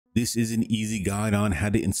This is an easy guide on how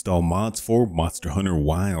to install mods for Monster Hunter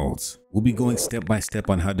Wilds. We'll be going step by step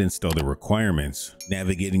on how to install the requirements,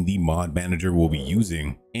 navigating the mod manager we'll be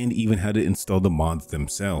using, and even how to install the mods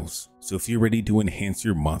themselves. So if you're ready to enhance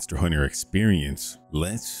your Monster Hunter experience,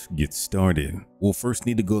 let's get started. We'll first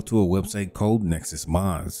need to go to a website called Nexus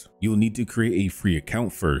Mods. You'll need to create a free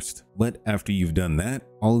account first, but after you've done that,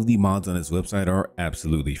 all of the mods on this website are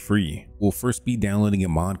absolutely free. We'll first be downloading a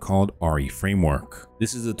mod called RE Framework.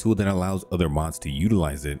 This is a tool that allows other mods to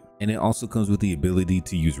utilize it, and it also comes with the ability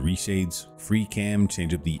to use reshades, free cam,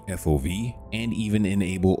 change up the FOV, and even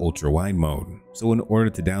enable ultra wide mode. So in order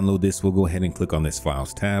to download this, we'll go ahead and click on this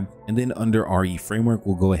Files tab, and then under RE Framework,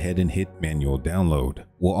 we'll go ahead and hit Manual Download.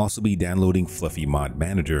 We'll also be downloading Fluffy Mod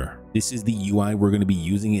Manager. This is the UI we're going to be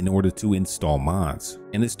using in order to install mods,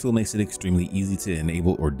 and this tool makes it extremely easy to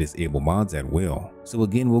enable or disable mods at will. So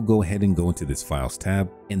again, we'll go ahead and go into this Files tab,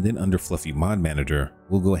 and then under Fluffy Mod Manager,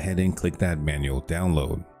 we'll go ahead and click that Manual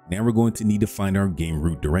Download. Now we're going to need to find our game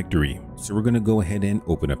root directory. So we're going to go ahead and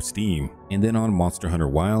open up Steam, and then on Monster Hunter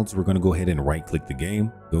Wilds, we're going to go ahead and right click the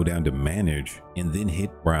game, go down to Manage, and then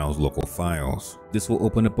hit Browse Local Files. This will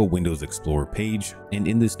open up a Windows Explorer page, and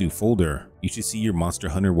in this new folder, you should see your Monster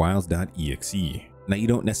Hunter Wilds.exe. Now you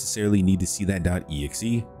don't necessarily need to see that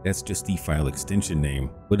 .exe, that's just the file extension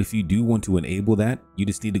name. But if you do want to enable that, you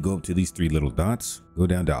just need to go up to these three little dots, go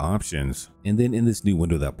down to Options, and then in this new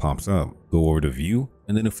window that pops up, go over to View,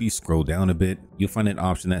 and then if you scroll down a bit, you'll find an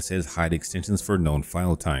option that says Hide extensions for known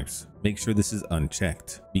file types. Make sure this is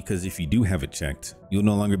unchecked, because if you do have it checked, you'll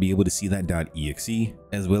no longer be able to see that .exe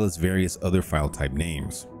as well as various other file type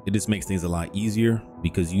names. It just makes things a lot easier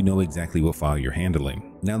because you know exactly what file you're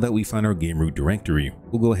handling. Now that we find our game root directory,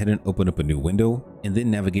 we'll go ahead and open up a new window and then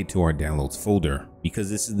navigate to our downloads folder, because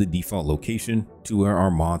this is the default location to where our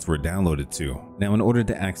mods were downloaded to. Now in order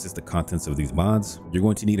to access the contents of these mods, you're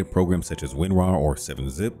going to need a program such as WinRAR or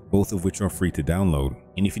 7-Zip, both of which are free to download.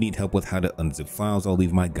 And if you need help with how to unzip files, I'll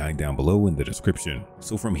leave my guide down below in the description.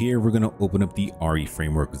 So from here, we're going to open up the RE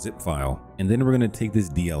Framework zip file, and then we're going to take this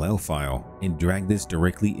DLL file and drag this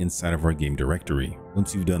directly inside of our game directory.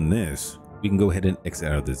 Once you've done this, we can go ahead and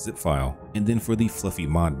exit out of the zip file. And then for the Fluffy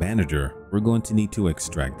Mod Manager, we're going to need to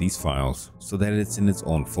extract these files so that it's in its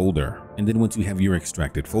own folder. And then once you have your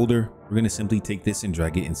extracted folder, we're going to simply take this and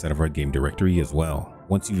drag it inside of our game directory as well.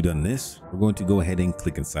 Once you've done this, we're going to go ahead and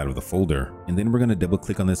click inside of the folder, and then we're going to double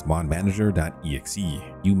click on this modmanager.exe.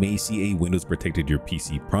 You may see a Windows protected your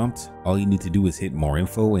PC prompt. All you need to do is hit more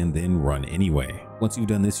info and then run anyway. Once you've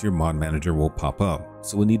done this, your mod manager will pop up.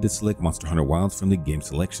 So we'll need to select Monster Hunter Wilds from the game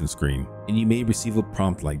selection screen, and you may receive a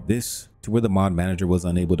prompt like this to where the mod manager was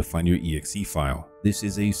unable to find your exe file. This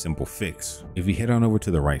is a simple fix. If we head on over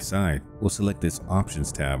to the right side, we'll select this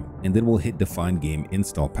Options tab, and then we'll hit Define Game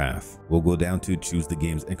Install Path. We'll go down to choose the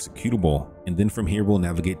game's executable, and then from here we'll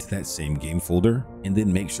navigate to that same game folder, and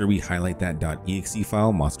then make sure we highlight that .exe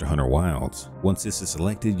file, Monster Hunter Wilds. Once this is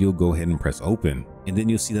selected, you'll go ahead and press Open, and then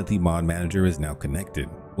you'll see that the mod manager is now connected.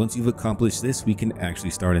 Once you've accomplished this, we can actually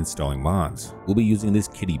start installing mods. We'll be using this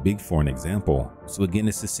Kitty Big for an example. So again,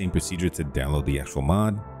 it's the same procedure to download the actual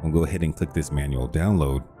mod. We'll go ahead and click this manual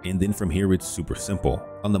download, and then from here it's super simple.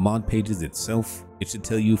 On the mod pages itself, it should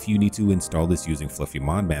tell you if you need to install this using Fluffy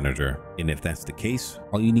Mod Manager, and if that's the case,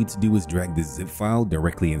 all you need to do is drag this zip file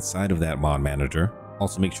directly inside of that mod manager.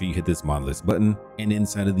 Also make sure you hit this mod list button, and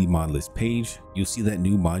inside of the mod list page, you'll see that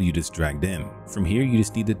new mod you just dragged in. From here, you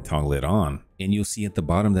just need to toggle it on, and you'll see at the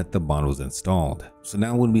bottom that the mod was installed. So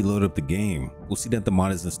now when we load up the game, we'll see that the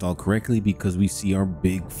mod is installed correctly because we see our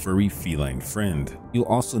big furry feline friend. You'll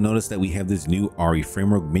also notice that we have this new RE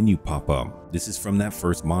Framework menu pop up. This is from that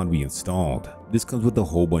first mod we installed. This comes with a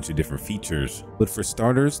whole bunch of different features, but for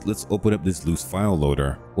starters, let's open up this loose file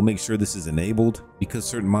loader. We'll make sure this is enabled because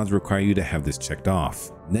certain mods require you to have this checked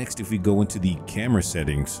off. Next, if we go into the camera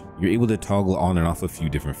settings, you're able to toggle on and off a few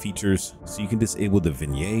different features. So you can disable the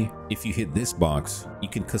vignette. If you hit this box, you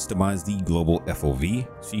can customize the global FOV,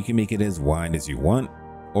 so you can make it as wide as you want,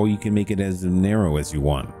 or you can make it as narrow as you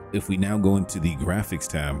want. If we now go into the graphics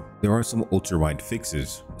tab, there are some ultra wide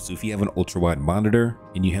fixes. So if you have an ultra wide monitor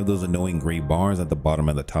and you have those annoying gray bars at the bottom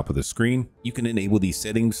and the top of the screen, you can enable these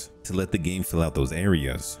settings to let the game fill out those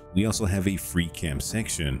areas. We also have a free cam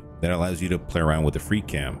section. that allows you to play around with the free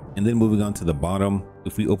cam. And then moving on to the bottom,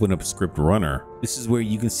 if we open up Script Runner, this is where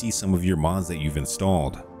you can see some of your mods that you've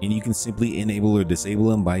installed, and you can simply enable or disable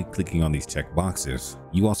them by clicking on these check boxes.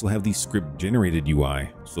 You also have the script generated UI,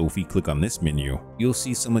 so if we click on this menu, you'll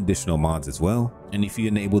see some additional mods as well. And if you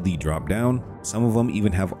enable the drop down, some of them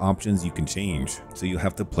even have options you can change, so you'll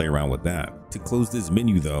have to play around with that. To close this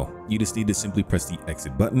menu though, you just need to simply press the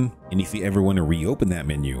exit button, and if you ever want to reopen that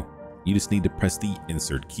menu, you just need to press the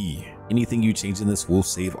insert key. Anything you change in this will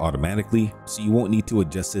save automatically, so you won't need to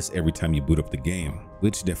adjust this every time you boot up the game,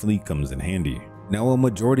 which definitely comes in handy. Now, a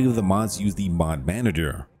majority of the mods use the mod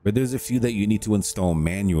manager, but there's a few that you need to install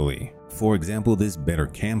manually. For example, this Better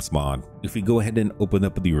Camps mod. If we go ahead and open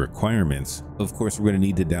up the requirements, of course we're going to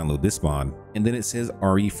need to download this mod, and then it says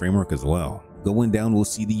RE framework as well. Going down, we'll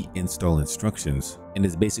see the install instructions, and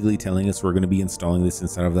it's basically telling us we're going to be installing this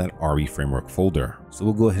inside of that RE framework folder. So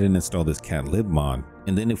we'll go ahead and install this cat lib mod,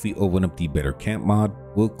 and then if we open up the Better Camp mod,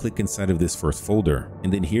 we'll click inside of this first folder,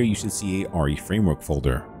 and then here you should see a RE framework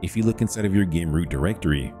folder. If you look inside of your game root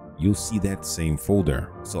directory, you'll see that same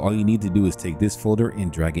folder. So all you need to do is take this folder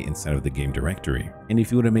and drag it inside of the game directory. And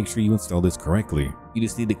if you want to make sure you install this correctly, you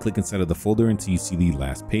just need to click inside of the folder until you see the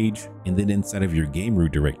last page, and then inside of your game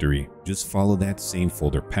root directory, just follow that same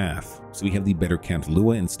folder path. So we have the Better Camp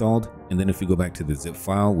Lua installed, and then if we go back to the zip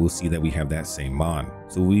file, we'll see that we have that same mod.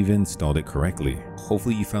 So we've installed it correctly.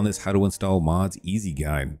 Hopefully you found this how to install mods easy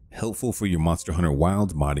guide helpful for your Monster Hunter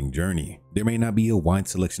Wilds modding journey. There may not be a wide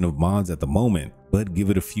selection of mods at the moment, but give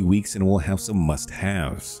it a few weeks and we'll have some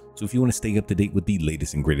must-haves. So if you want to stay up to date with the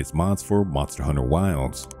latest and greatest mods for Monster Hunter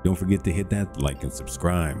Wilds, don't forget to hit that like and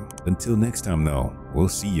subscribe. Until next time though, we'll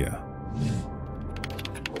see ya.